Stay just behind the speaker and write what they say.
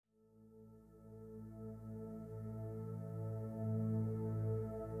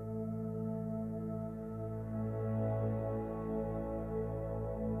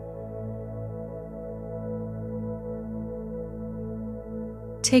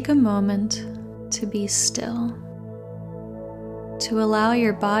take a moment to be still, to allow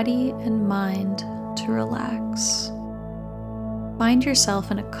your body and mind to relax. Find yourself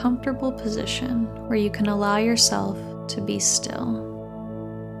in a comfortable position where you can allow yourself to be still.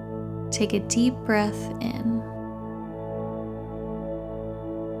 Take a deep breath in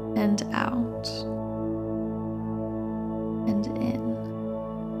and out and in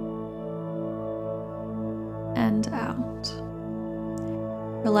and out.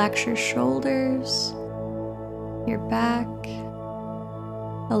 Relax your shoulders, your back.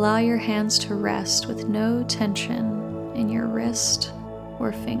 Allow your hands to rest with no tension in your wrist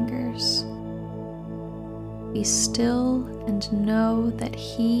or fingers. Be still and know that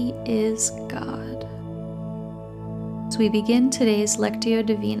He is God. As we begin today's Lectio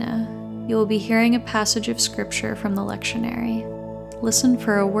Divina, you will be hearing a passage of Scripture from the lectionary. Listen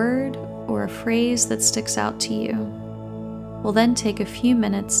for a word or a phrase that sticks out to you. We'll then take a few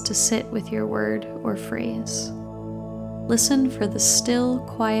minutes to sit with your word or phrase. Listen for the still,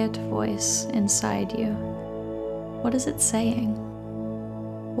 quiet voice inside you. What is it saying?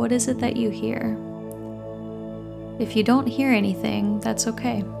 What is it that you hear? If you don't hear anything, that's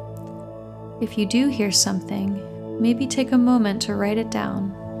okay. If you do hear something, maybe take a moment to write it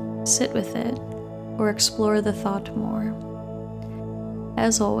down, sit with it, or explore the thought more.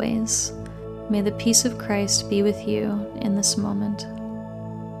 As always, may the peace of Christ be with you in this moment.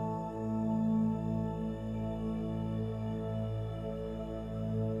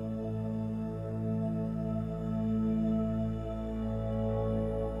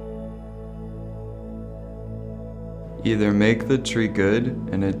 Either make the tree good,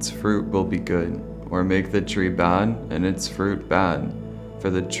 and its fruit will be good, or make the tree bad, and its fruit bad, for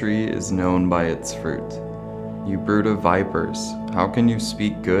the tree is known by its fruit. You brood of vipers, how can you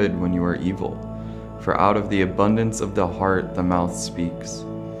speak good when you are evil? For out of the abundance of the heart the mouth speaks.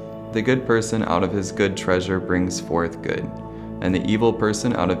 The good person out of his good treasure brings forth good, and the evil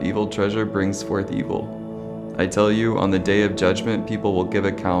person out of evil treasure brings forth evil. I tell you, on the day of judgment people will give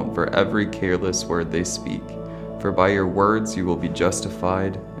account for every careless word they speak. For by your words you will be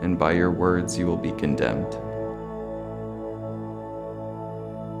justified, and by your words you will be condemned.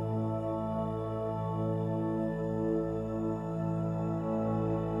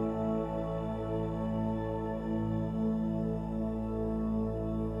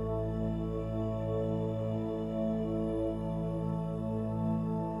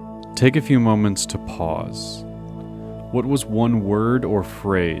 Take a few moments to pause. What was one word or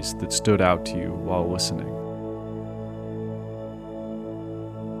phrase that stood out to you while listening?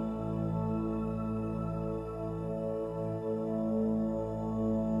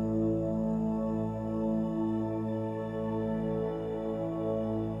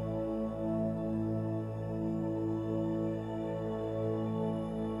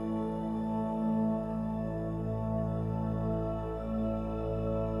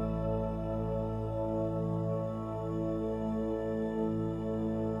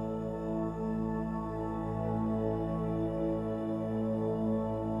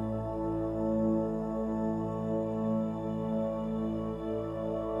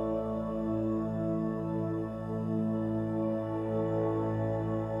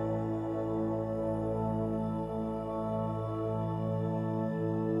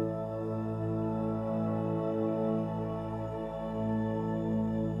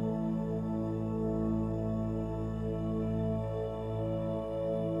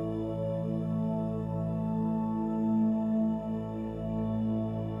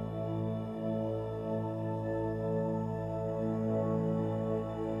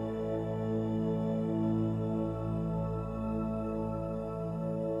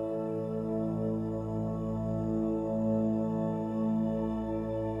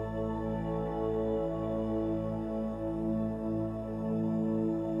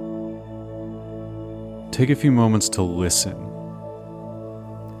 Take a few moments to listen.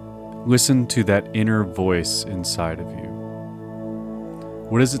 Listen to that inner voice inside of you.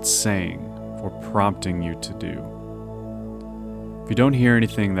 What is it saying or prompting you to do? If you don't hear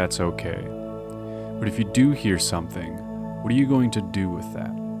anything, that's okay. But if you do hear something, what are you going to do with that?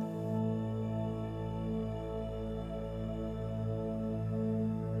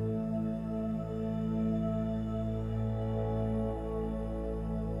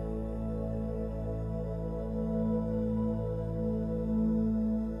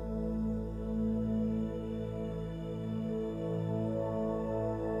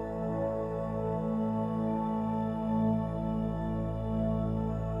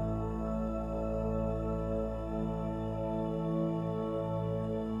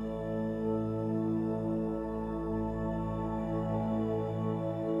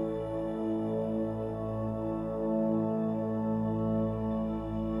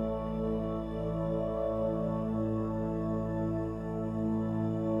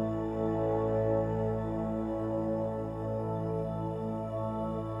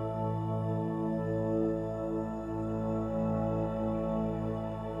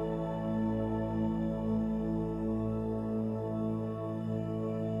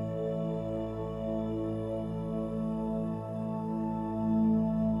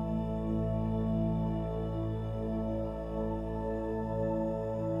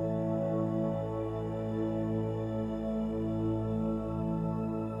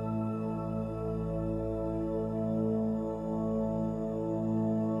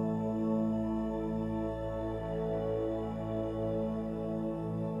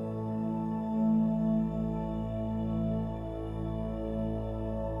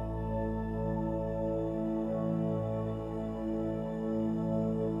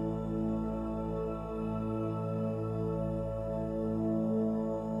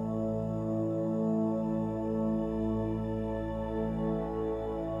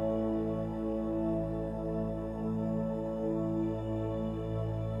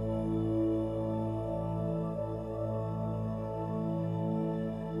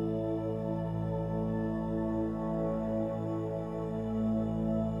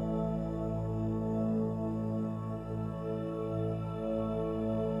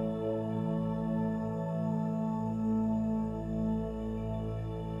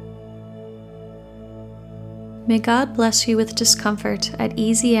 May God bless you with discomfort at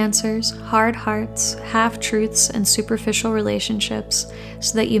easy answers, hard hearts, half-truths, and superficial relationships,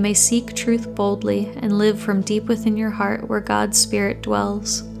 so that you may seek truth boldly and live from deep within your heart where God's Spirit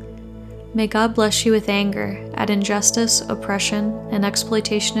dwells. May God bless you with anger at injustice, oppression, and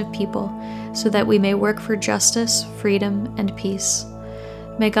exploitation of people, so that we may work for justice, freedom, and peace.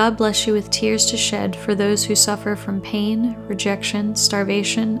 May God bless you with tears to shed for those who suffer from pain, rejection,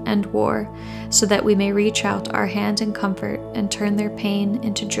 starvation, and war, so that we may reach out our hand in comfort and turn their pain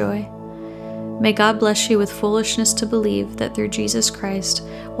into joy. May God bless you with foolishness to believe that through Jesus Christ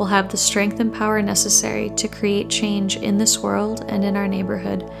we'll have the strength and power necessary to create change in this world and in our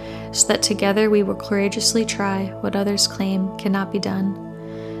neighborhood, so that together we will courageously try what others claim cannot be done.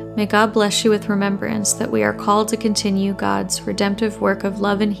 May God bless you with remembrance that we are called to continue God's redemptive work of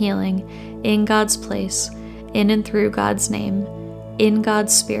love and healing in God's place, in and through God's name, in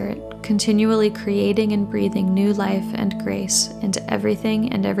God's Spirit, continually creating and breathing new life and grace into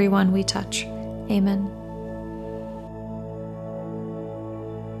everything and everyone we touch. Amen.